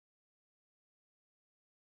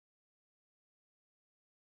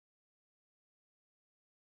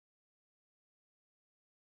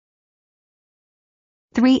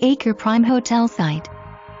3 Acre Prime Hotel Site.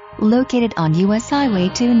 Located on US Highway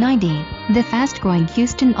 290, the fast-growing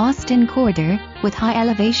Houston-Austin corridor, with high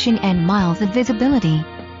elevation and miles of visibility.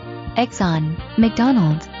 Exxon,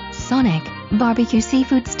 McDonald's, Sonic, barbecue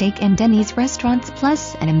seafood steak and Denny's restaurants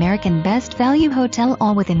plus an American Best Value hotel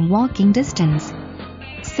all within walking distance.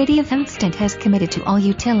 City of Hempstead has committed to all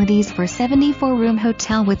utilities for 74-room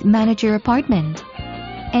hotel with manager apartment.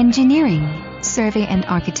 Engineering, survey and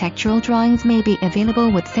architectural drawings may be available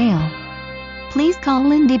with sale. Please call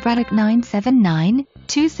Lindi Braddock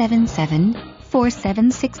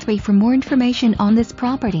 979-277-4763 for more information on this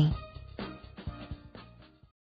property.